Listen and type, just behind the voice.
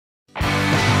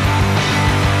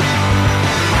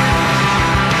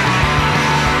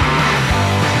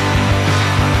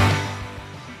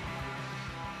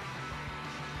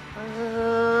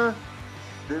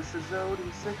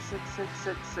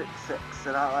Od666666,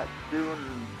 and I like doing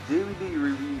DVD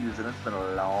reviews, and it's been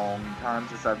a long time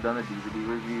since I've done a DVD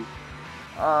review.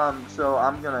 So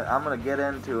I'm gonna get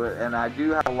into it, and I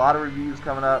do have a lot of reviews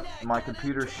coming up. My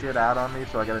computer's shit out on me,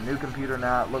 so I got a new computer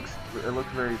now. It looks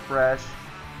very fresh.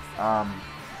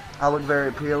 I look very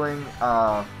appealing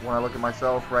when I look at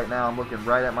myself. Right now, I'm looking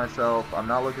right at myself. I'm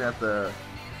not looking at that.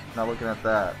 I look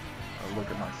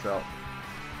at myself.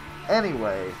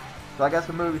 Anyway, so I got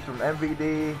some movies from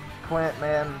MVD. Clint,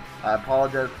 man, I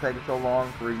apologize for taking so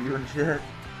long for reviewing shit.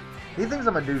 He thinks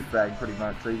I'm a douchebag pretty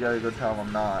much, so you gotta go tell him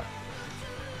I'm not.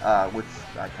 Which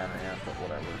I kinda am, but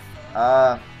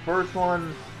whatever. First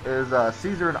one is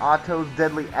Caesar and Otto's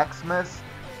Deadly Xmas.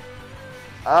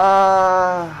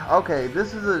 Okay,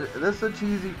 this is a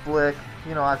cheesy flick.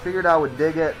 You know, I figured I would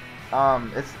dig it.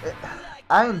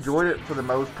 I enjoyed it for the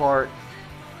most part.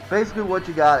 Basically, what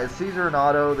you got is Caesar and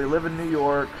Otto. They live in New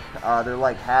York. They're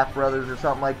like half brothers or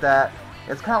something like that.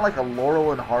 It's kind of like a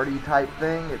Laurel and Hardy type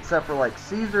thing, except for like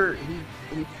Caesar,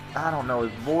 he I don't know,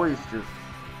 his voice just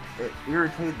it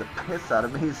irritated the piss out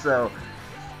of me. So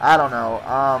I don't know.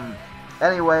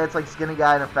 Anyway, it's like skinny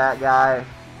guy and a fat guy.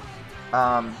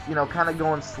 You know, kind of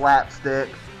going slapstick.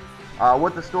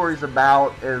 What the story's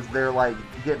about is they're like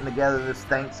getting together this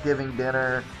Thanksgiving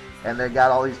dinner, and they got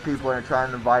all these people they're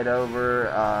trying to invite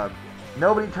over.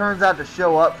 Nobody turns out to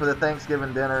show up for the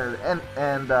Thanksgiving dinner,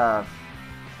 and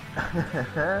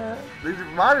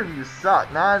my reviews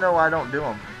suck. Now I know I don't do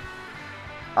them.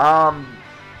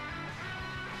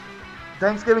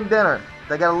 Thanksgiving dinner.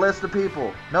 They got a list of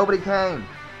people. Nobody came.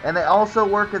 And they also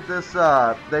work at this,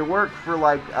 they work for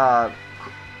like,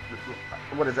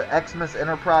 what is it, Xmas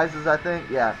Enterprises, I think?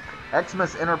 Yeah,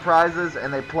 Xmas Enterprises,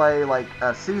 and they play, like,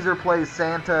 Caesar plays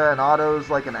Santa, and Otto's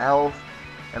like an elf,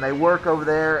 and they work over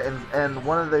there, and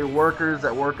one of the workers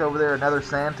that work over there, another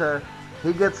Santa,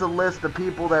 he gets a list of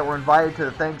people that were invited to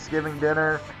the Thanksgiving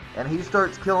dinner, and he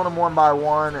starts killing them one by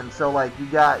one, and so, like, you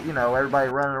got, you know, everybody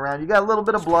running around. You got a little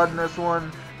bit of blood in this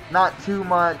one. Not too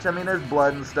much. I mean, there's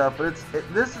blood and stuff, but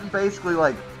this is basically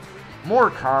like more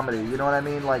comedy. You know what I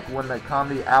mean? Like when the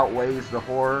comedy outweighs the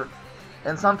horror.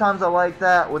 And sometimes I like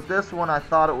that. With this one, I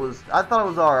thought it was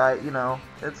all right. You know,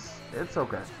 it's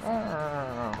okay.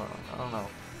 I don't know.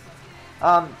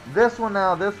 This one,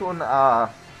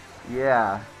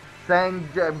 yeah, sang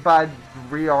by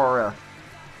Riora.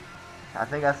 I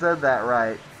think I said that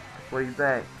right. What do you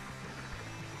think?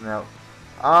 No.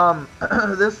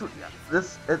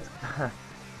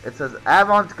 It says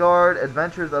Avant-Garde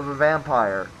Adventures of a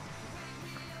Vampire.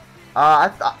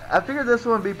 I figured this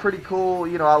one would be pretty cool.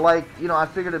 You know, I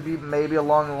figured it'd be maybe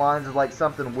along the lines of like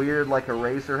something weird like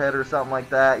Eraserhead or something like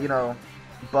that, you know.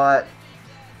 But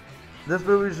this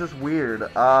movie is just weird.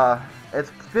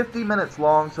 It's 50 minutes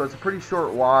long, so it's a pretty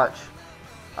short watch.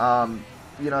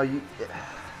 You know,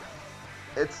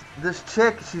 it's this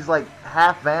chick, she's like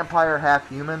half vampire, half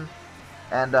human.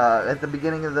 And at the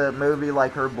beginning of the movie,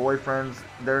 like her boyfriend's,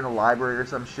 they're in a library or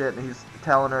some shit, and he's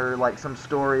telling her like some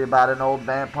story about an old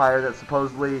vampire that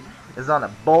supposedly is on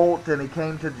a bolt, and he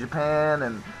came to Japan,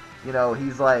 and you know,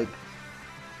 he's like,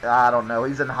 I don't know,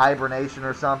 he's in hibernation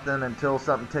or something until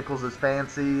something tickles his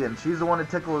fancy, and she's the one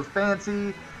to tickle his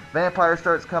fancy. Vampire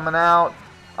starts coming out.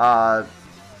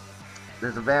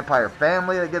 There's a vampire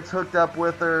family that gets hooked up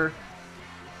with her.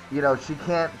 You know, she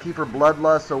can't keep her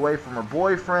bloodlust away from her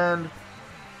boyfriend.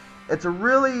 It's a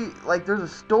really, like, there's a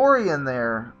story in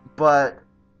there, but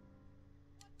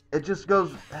it just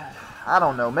goes, I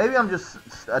don't know, maybe I'm just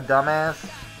a dumbass,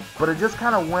 but it just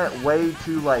kind of went way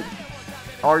too, like,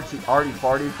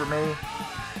 arty-farty for me.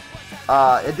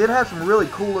 It did have some really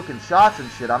cool-looking shots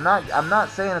and shit. I'm not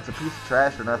saying it's a piece of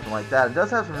trash or nothing like that. It does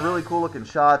have some really cool-looking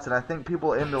shots, and I think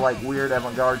people into, like, weird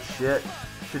avant-garde shit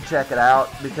should check it out,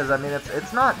 because, I mean,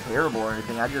 it's not terrible or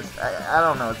anything. I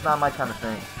don't know, it's not my kind of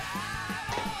thing.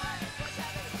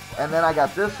 And then I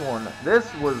got this one.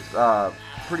 This was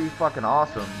pretty fucking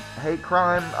awesome. Hate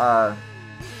Crime,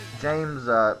 James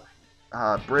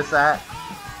Brissac.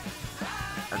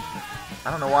 I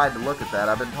don't know why I had to look at that.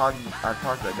 I've talked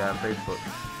to that guy on Facebook.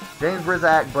 James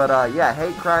Brissac, but yeah,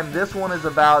 Hate Crime. This one is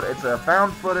about, it's a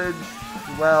found footage,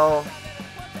 well,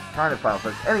 kind of found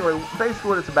footage. Anyway, basically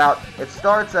what it's about, it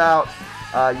starts out,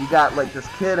 you got like this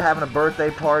kid having a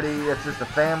birthday party. It's just a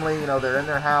family, you know, they're in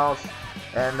their house.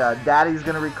 And daddy's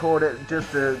gonna record it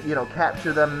just to, you know,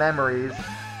 capture them memories.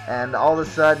 And all of a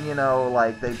sudden, you know,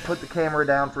 like, they put the camera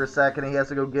down for a second, he has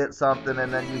to go get something,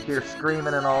 and then you hear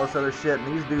screaming and all this other shit, and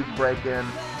these dudes break in.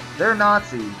 They're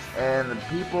Nazis, and the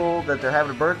people that they're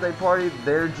having a birthday party,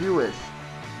 they're Jewish.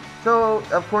 So,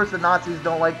 of course, the Nazis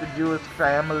don't like the Jewish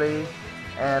family,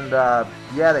 And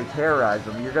yeah, they terrorize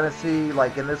them. You're gonna see,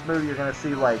 like in this movie, you're gonna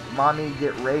see like mommy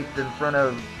get raped in front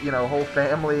of, you know, whole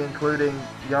family, including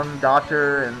young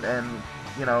daughter and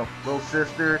you know, little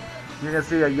sister. You're gonna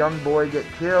see a young boy get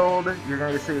killed. You're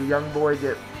gonna see a young boy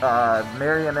get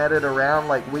marionetted around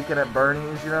like Weekend at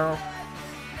Bernie's, you know.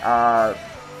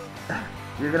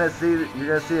 You're gonna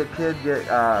see a kid get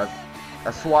a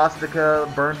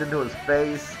swastika burned into his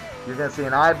face. You're gonna see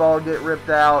an eyeball get ripped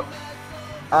out.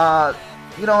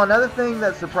 You know, another thing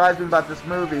that surprised me about this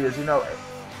movie is, you know,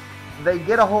 they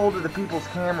get a hold of the people's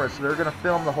cameras, so they're gonna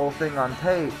film the whole thing on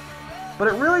tape. But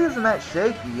it really isn't that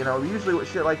shaky, you know. Usually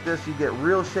with shit like this, you get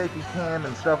real shaky cam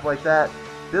and stuff like that.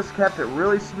 This kept it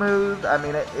really smooth. I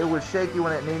mean, it was shaky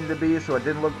when it needed to be, so it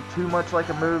didn't look too much like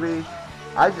a movie.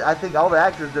 I think all the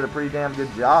actors did a pretty damn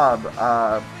good job,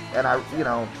 and you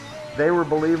know, they were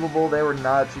believable. They were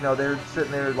nuts, you know. They're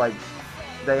sitting there like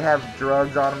they have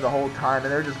drugs on them the whole time,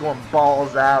 and they're just going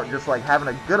balls out, just like having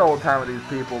a good old time with these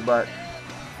people. But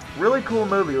really cool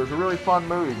movie. It was a really fun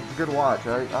movie. It's a good watch.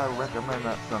 I recommend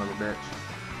that son of a bitch.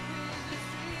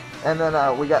 And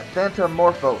then we got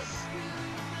Thantomorphos,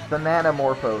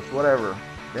 Thantomorphos, whatever.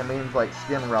 It means like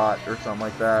skin rot or something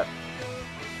like that.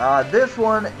 This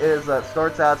one is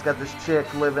starts out. It's got this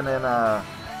chick living in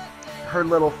her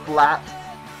little flat,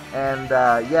 and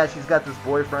yeah, she's got this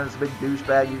boyfriend, this big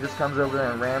douchebag. He just comes over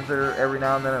there and rams her every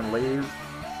now and then and leaves,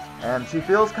 and she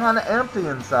feels kind of empty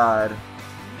inside.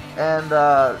 And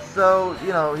so, you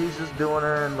know, he's just doing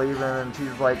her and leaving, and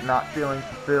she's like not feeling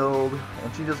fulfilled,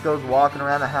 and she just goes walking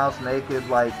around the house naked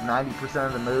like 90%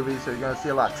 of the movie. So you're gonna see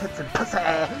a lot of tits and pussy.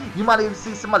 You might even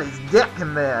see somebody's dick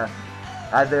in there.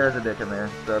 There's a dick in there,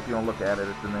 so if you don't look at it,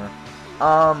 it's in there.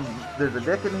 There's a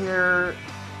dick in here.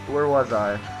 Where was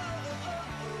I?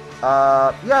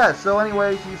 Yeah, so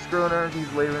anyway, she's screwing her,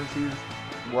 she's leaving, she's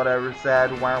whatever,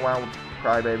 sad, wow,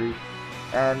 crybaby.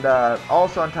 And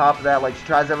also on top of that, like, she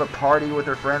tries to have a party with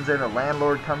her friends there, and the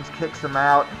landlord comes, kicks them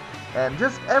out, and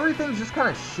just everything's just kind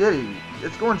of shitty.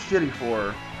 It's going shitty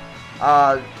for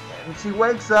her. And she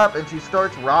wakes up and she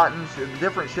starts rotting.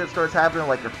 Different shit starts happening,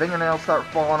 like her fingernails start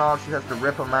falling off. She has to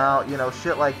rip them out, you know,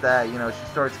 shit like that. You know, she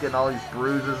starts getting all these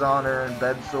bruises on her and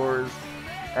bed sores.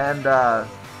 And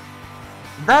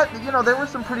that, you know, there were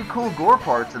some pretty cool gore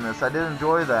parts in this. I did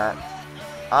enjoy that.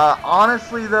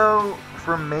 Honestly, though,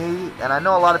 for me, and I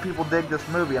know a lot of people dig this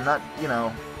movie. I'm not, you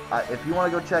know, if you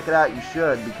want to go check it out, you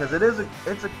should, because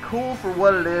it's a cool for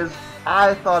what it is.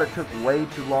 I thought it took way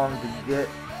too long to get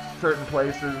certain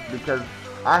places because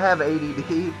I have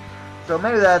ADD, so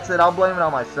maybe that's it. I'll blame it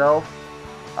on myself.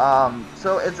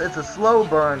 So it's a slow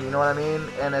burn, you know what I mean?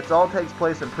 And it all takes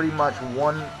place in pretty much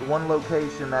one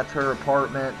location. That's her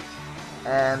apartment,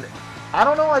 and I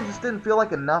don't know. I just didn't feel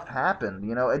like enough happened.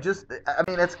 You know, it just. I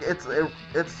mean, it's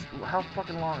how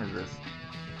fucking long is this?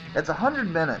 It's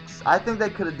 100 minutes. I think they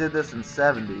could have did this in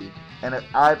 70, and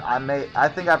I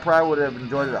think I probably would have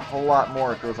enjoyed it a whole lot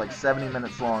more if it was like 70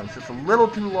 minutes long. It's just a little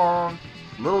too long,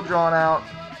 a little drawn out.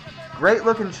 Great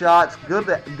looking shots, good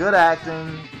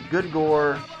acting, good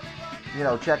gore. You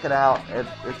know, check it out.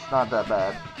 It's not that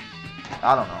bad.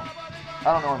 I don't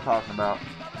know what I'm talking about.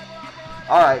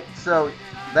 All right, so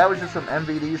that was just some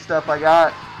MVD stuff I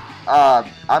got.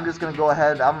 I'm just gonna go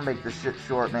ahead. I'm gonna make this shit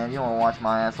short, man. You don't wanna watch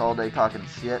my ass all day talking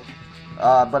shit.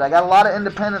 But I got a lot of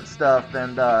independent stuff,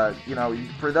 and you know,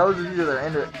 for those of you that are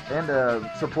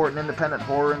into supporting independent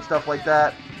horror and stuff like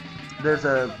that, there's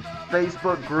a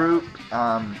Facebook group.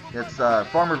 It's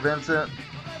Farmer Vincent.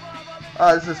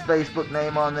 This is his Facebook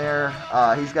name on there.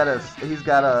 He's got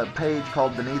a page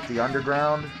called Beneath the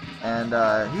Underground. And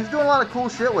he's doing a lot of cool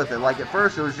shit with it. Like, at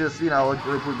first it was just, you know, a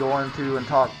group would go into and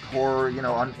talk horror, you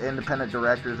know, on independent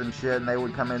directors and shit, and they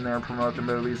would come in there and promote the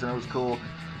movies, and it was cool.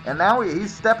 And now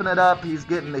he's stepping it up. He's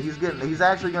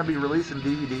actually going to be releasing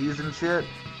DVDs and shit,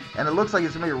 and it looks like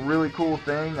it's going to be a really cool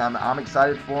thing. I'm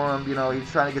excited for him. You know, he's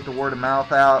trying to get the word of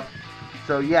mouth out.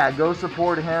 So yeah, go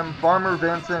support him. Farmer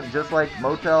Vincent, just like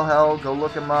Motel Hell. Go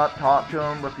look him up, talk to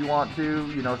him if you want to.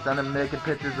 You know, send him naked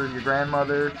pictures of your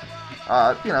grandmother.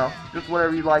 You know, just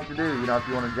whatever you'd like to do. You know, if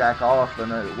you want to jack off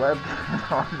on a web.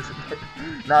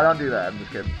 No, don't do that. I'm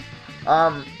just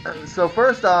kidding. So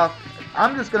first off,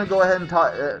 I'm just gonna go ahead and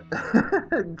talk.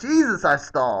 Jesus, I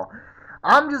stall.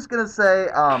 I'm just gonna say,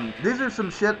 these are some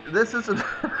shit. This is some.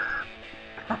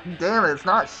 Damn it, it's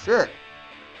not shit.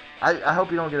 I hope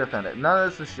you don't get offended. None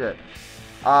of this is shit.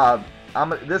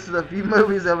 This is a few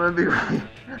movies I'm gonna be.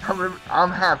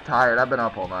 I'm half tired. I've been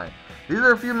up all night. These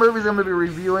are a few movies I'm gonna be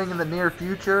reviewing in the near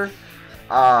future.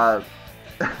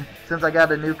 Since I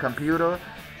got a new computer,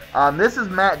 This is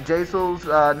Matt Jasel's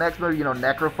next movie, you know,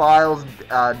 Necrophiles,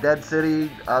 Dead City,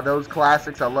 those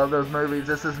classics. I love those movies.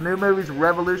 This is new movies,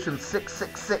 Revolution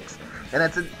 666, and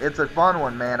it's a fun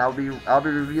one, man. I'll be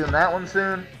reviewing that one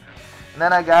soon. And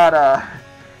then I got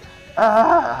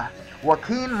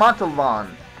Joaquin Montalvan.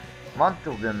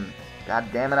 God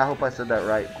damn it, I hope I said that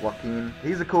right, Joaquin.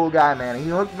 He's a cool guy, man. He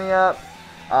hooked me up.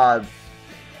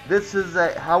 This is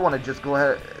I want to just go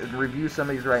ahead and review some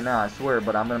of these right now, I swear,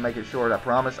 but I'm going to make it short, I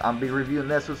promise. I'll be reviewing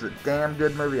this. This was a damn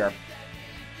good movie. I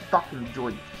fucking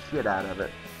enjoyed the shit out of it.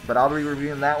 But I'll be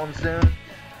reviewing that one soon.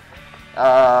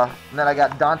 And then I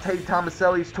got Dante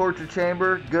Tomaselli's Torture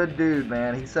Chamber. Good dude,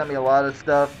 man. He sent me a lot of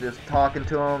stuff, just talking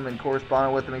to him and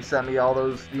corresponding with him. He sent me all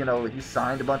those, you know, he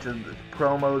signed a bunch of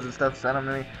promos and stuff, sent them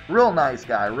to me. Real nice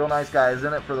guy. Real nice guy. Is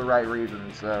in it for the right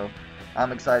reasons, so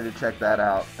I'm excited to check that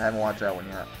out. I haven't watched that one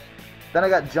yet. Then I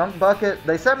got Junk Bucket.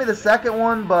 They sent me the second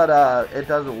one, but it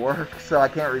doesn't work, so I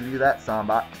can't review that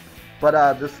soundbite.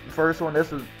 But this first one,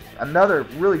 this was another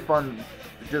really fun,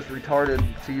 just retarded,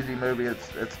 cheesy movie.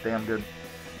 It's damn good.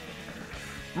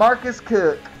 Marcus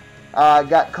Cook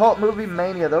got Cult Movie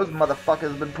Mania. Those motherfuckers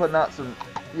have been putting out some,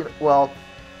 you know, well,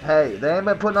 hey, they ain't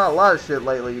been putting out a lot of shit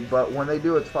lately, but when they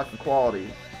do, it's fucking quality.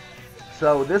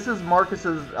 So this is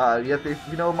Marcus's, if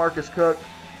you know Marcus Cook,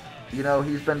 you know,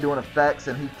 he's been doing effects,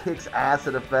 and he kicks ass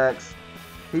at effects.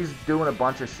 He's doing a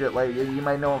bunch of shit lately. You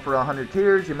may know him for 100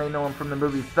 Tears. You may know him from the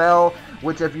movie Fell,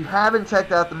 which if you haven't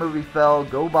checked out the movie Fell,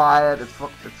 go buy it.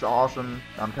 It's awesome.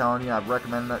 I'm telling you, I've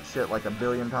recommended that shit like a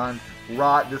billion times.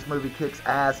 Rot, this movie kicks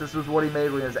ass. This was what he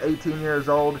made when he was 18 years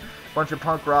old. Bunch of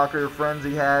punk rocker friends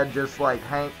he had, just like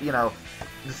Hank, you know,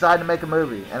 decided to make a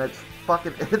movie, and it's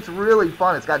really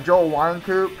fun. It's got Joel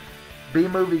Wynkoop,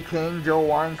 B-movie king, Joel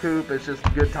Wynkoop. It's just a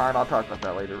good time. I'll talk about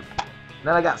that later.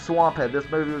 Then I got Swamphead. This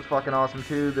movie was fucking awesome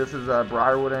too. This is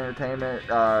Briarwood Entertainment,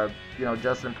 you know,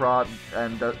 Justin Prott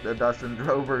and Dustin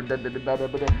Drover.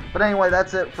 But anyway,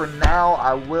 that's it for now.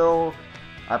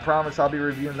 I promise I'll be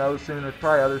reviewing those soon. There's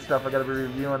probably other stuff I gotta be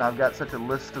reviewing. I've got such a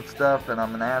list of stuff, and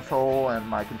I'm an asshole, and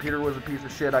my computer was a piece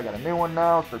of shit. I got a new one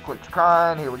now, so quit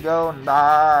crying. Here we go, and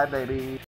bye, baby.